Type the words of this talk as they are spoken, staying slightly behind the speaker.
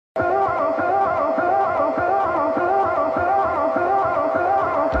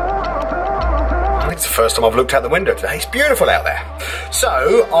It's the first time I've looked out the window today. It's beautiful out there.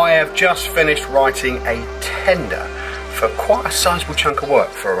 So I have just finished writing a tender for quite a sizable chunk of work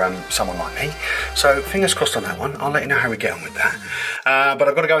for someone like me. So fingers crossed on that one. I'll let you know how we get on with that. But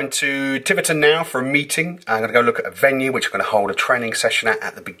I've got to go into Tiverton now for a meeting. I'm going to go look at a venue which I'm going to hold a training session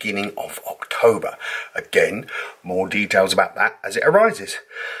at the beginning of October. Again, more details about that as it arises.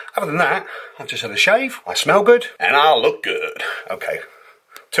 Other than that, I've just had a shave. I smell good and I'll look good. Okay,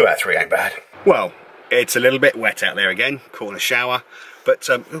 2 out of 3 ain't bad. Well, it's a little bit wet out there again. Caught in a shower. But,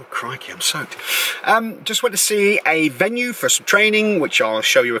 oh crikey, I'm soaked. Just went to see a venue for some training, which I'll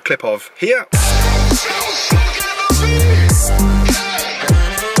show you a clip of here.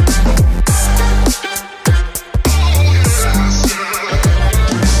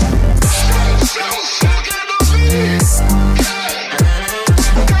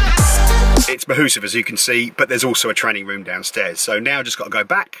 It's Mahusive, as you can see, but there's also a training room downstairs. So now I've just got to go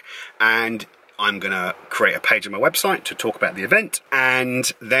back and I'm going to create a page on my website to talk about the event,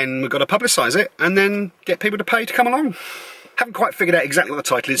 and then we've got to publicise it and then get people to pay to come along. Haven't quite figured out exactly what the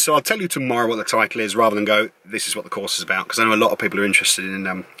title is, so I'll tell you tomorrow what the title is rather than go, this is what the course is about, because I know a lot of people are interested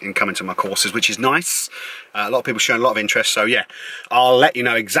in coming to my courses, which is nice. A lot of people showing a lot of interest, so yeah, I'll let you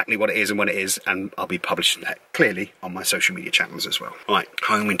know exactly what it is and when it is, and I'll be publishing that clearly on my social media channels as well. Right,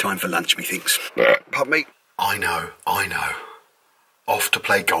 home in time for lunch, methinks. Pardon me. I know. Off to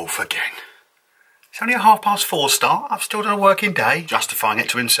play golf again. It's only a 4:30 start. I've still done a working day. Justifying it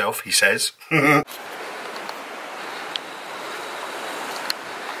to himself, he says.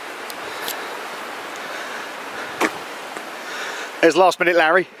 There's last minute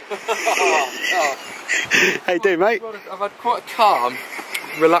Larry. How you doing, mate? I've had quite a calm,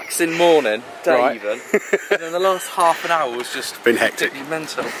 relaxing morning, day right. Even. And then the last half an hour was just been hectic.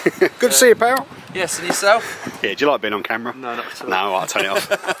 Mental. Good to see you, pal. Yes, and yourself? Yeah, do you like being on camera? No, not at all. No, I'll turn it off.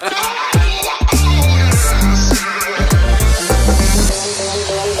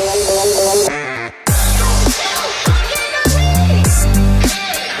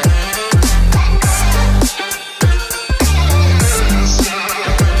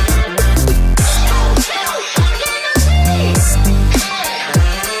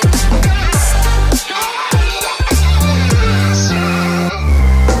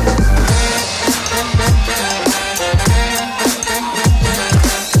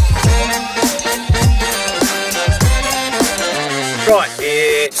 Right,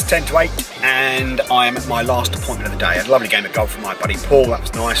 it's 10 to 8 and I'm at my last appointment of the day. I had a lovely game of golf with my buddy Paul, that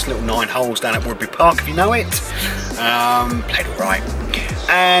was nice. Little 9 holes down at Woodbury Park, if you know it. Played all right.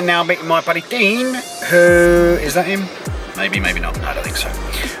 And now I'm meeting my buddy Dean, who, is that him? Maybe, maybe not, no, I don't think so.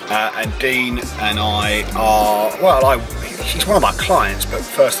 And Dean and I are, well, he's one of my clients, but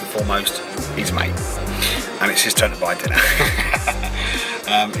first and foremost, he's a mate. And it's his turn to buy dinner.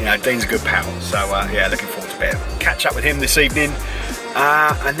 You know, Dean's a good pal, so yeah, looking forward to a bit of catch up with him this evening.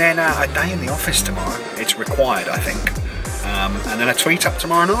 And then a day in the office tomorrow. It's required, I think. And then a tweet up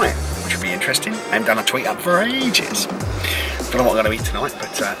tomorrow night, which will be interesting. I haven't done a tweet up for ages. Don't know what I'm going to eat tonight,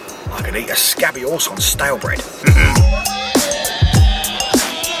 but I could eat a scabby horse on stale bread.